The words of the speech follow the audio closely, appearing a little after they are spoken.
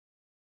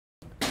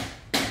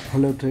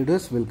Hello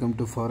traders, welcome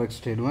to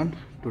Forex Trade 1.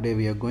 Today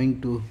we are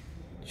going to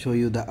show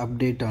you the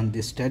update on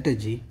this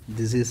strategy.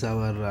 This is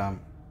our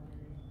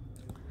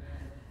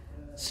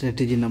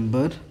strategy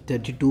number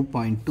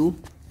 32.2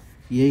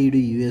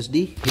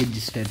 AUDUSD Hedge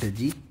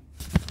Strategy,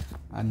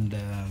 and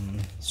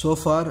so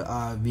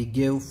far we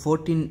gave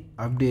 14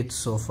 updates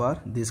so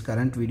far. This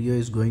current video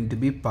is going to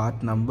be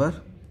part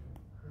number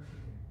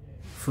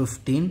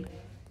 15,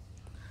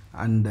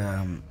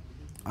 and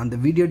on the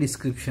video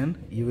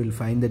description you will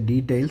find the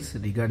details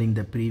regarding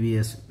the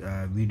previous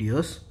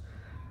videos,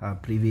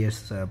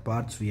 previous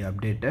parts we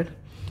updated.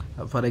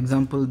 For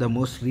example, the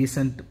most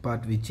recent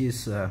part, which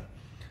is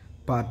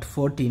part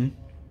 14,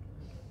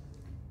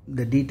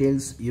 the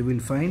details you will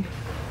find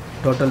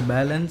total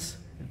balance,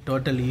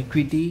 total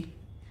equity,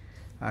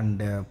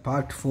 and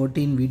part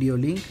 14 video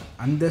link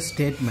and the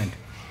statement.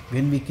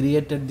 When we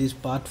created this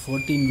part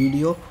 14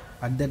 video,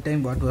 at that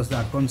time what was the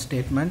account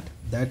statement,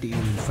 that you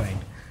will find.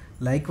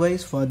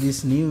 Likewise, for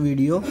this new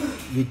video,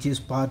 which is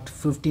part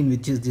 15,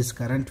 which is this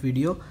current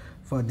video,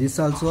 for this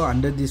also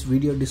under this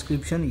video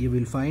description you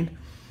will find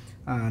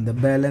the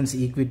balance,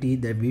 equity,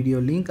 the video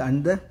link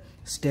and the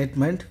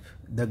statement.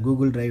 The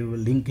Google Drive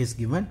link is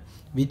given,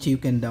 which you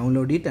can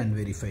download it and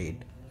verify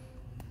it.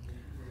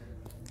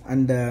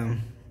 And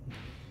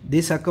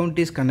this account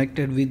is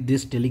connected with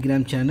this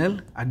Telegram channel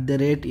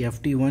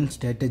 @FT1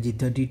 Strategy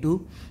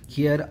 32.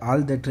 Here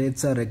all the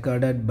trades are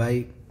recorded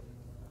by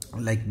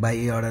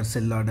buy order,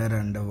 sell order,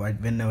 and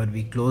whenever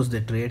we close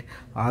the trade,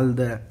 all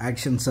the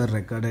actions are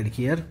recorded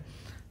here.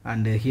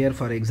 And here,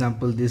 for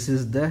example, this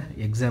is the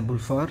example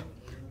for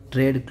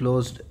trade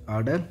closed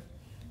order.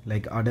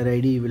 Like order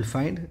ID, you will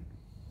find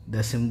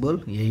the symbol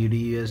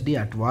AUDUSD,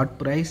 at what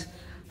price,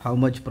 how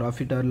much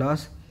profit or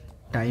loss,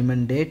 time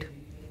and date,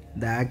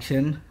 the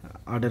action,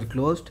 order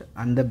closed,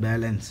 and the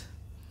balance.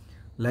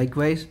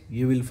 Likewise,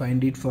 you will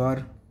find it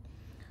for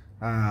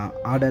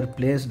order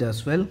placed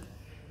as well.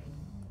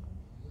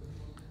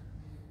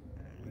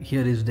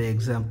 Here is the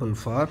example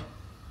for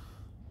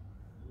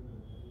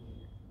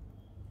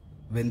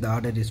when the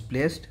order is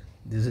placed.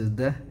 This is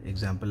the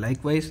example.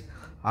 Likewise,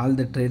 all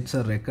the trades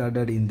are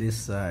recorded in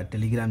this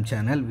Telegram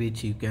channel,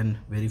 which you can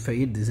verify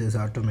it. This is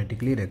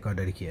automatically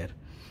recorded here.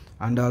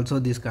 And also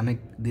this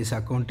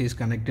account is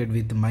connected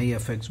with my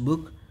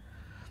FXBook,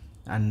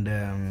 and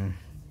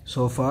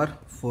so far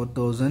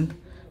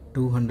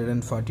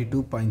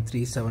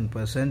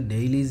 4,242.37%,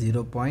 daily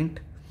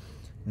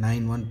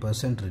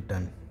 0.91%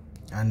 return.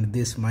 And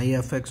this my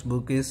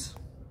FXBook is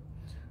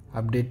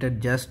updated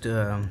just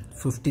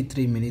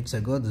 53 minutes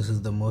ago. This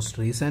is the most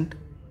recent.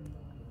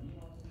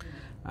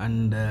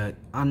 And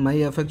on my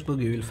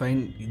FXBook you will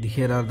find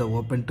here are the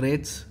open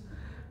trades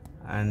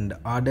and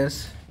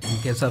orders. In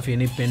case of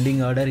any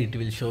pending order, it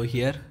will show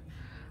here,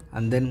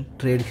 and then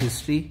trade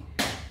history.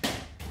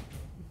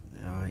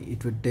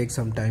 It will take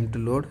some time to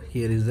load.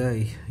 Here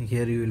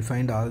you will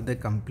find all the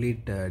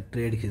complete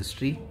trade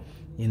history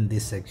in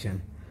this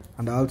section.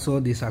 And also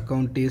this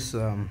account is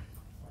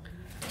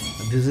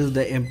this is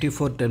the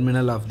MT4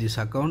 terminal of this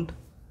account.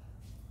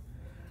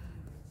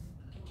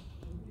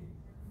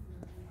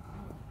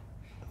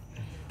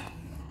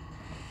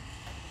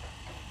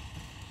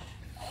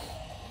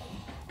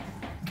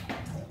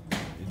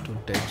 It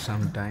will take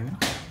some time.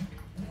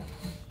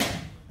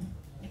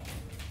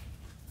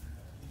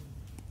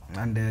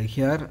 And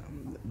here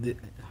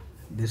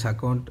this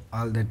account,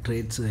 all the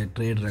trades,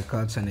 trade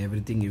records and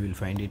everything, you will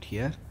find it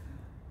here.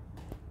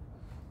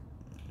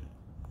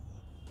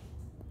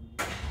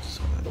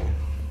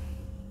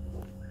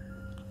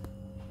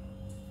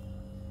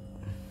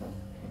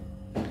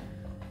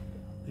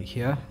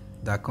 Here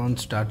the account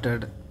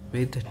started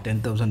with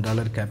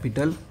 $10,000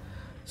 capital,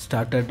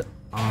 started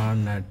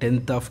on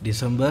 10th of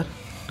December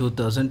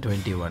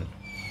 2021,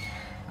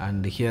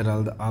 and here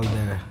all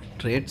the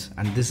trades.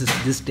 And this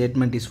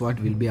statement is what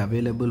will be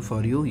available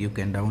for you. You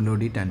can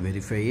download it and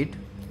verify it.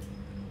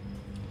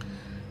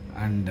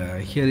 And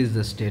here is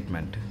the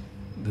statement.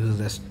 This is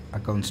the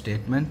account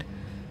statement,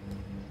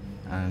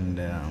 and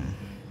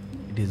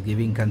it is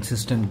giving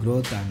consistent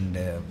growth and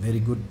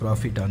very good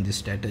profit on this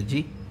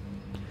strategy.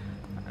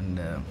 And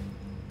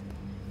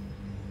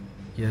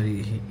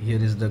here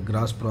is the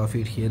gross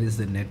profit, here is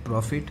the net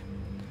profit,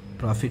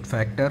 profit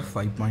factor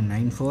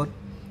 5.94,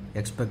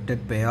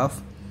 expected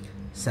payoff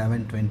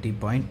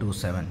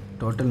 720.27,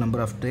 total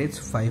number of trades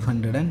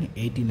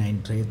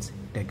 589 trades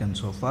taken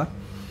so far.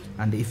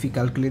 And if you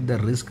calculate the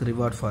risk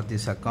reward for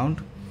this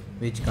account,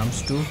 which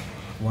comes to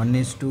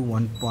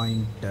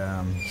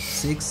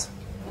 1:1.6,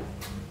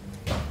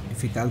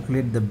 if you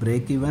calculate the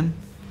break even,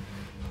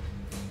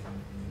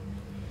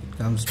 it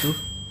comes to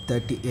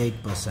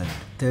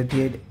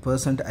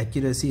 38%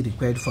 accuracy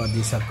required for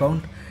this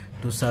account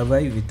to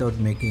survive without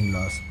making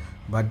loss.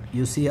 But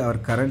you see our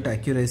current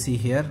accuracy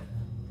here,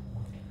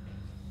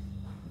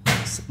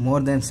 more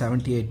than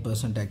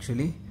 78%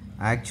 actually.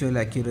 Actual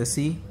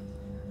accuracy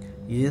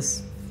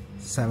is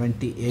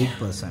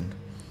 78%,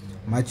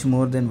 much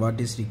more than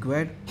what is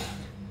required.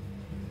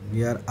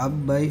 We are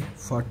up by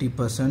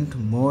 40%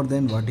 more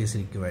than what is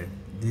required.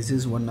 This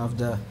is one of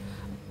the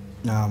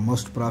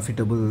most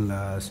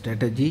profitable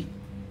strategy.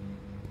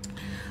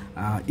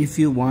 If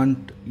you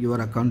want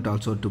your account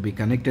also to be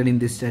connected in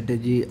this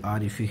strategy,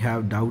 or if you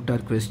have doubt or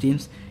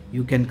questions,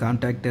 you can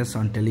contact us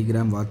on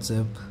Telegram,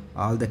 WhatsApp.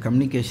 All the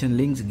communication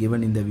links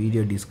given in the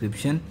video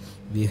description.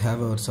 We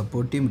have our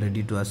support team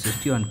ready to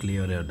assist you and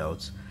clear your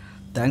doubts.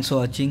 Thanks for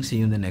watching. See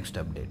you in the next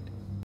update.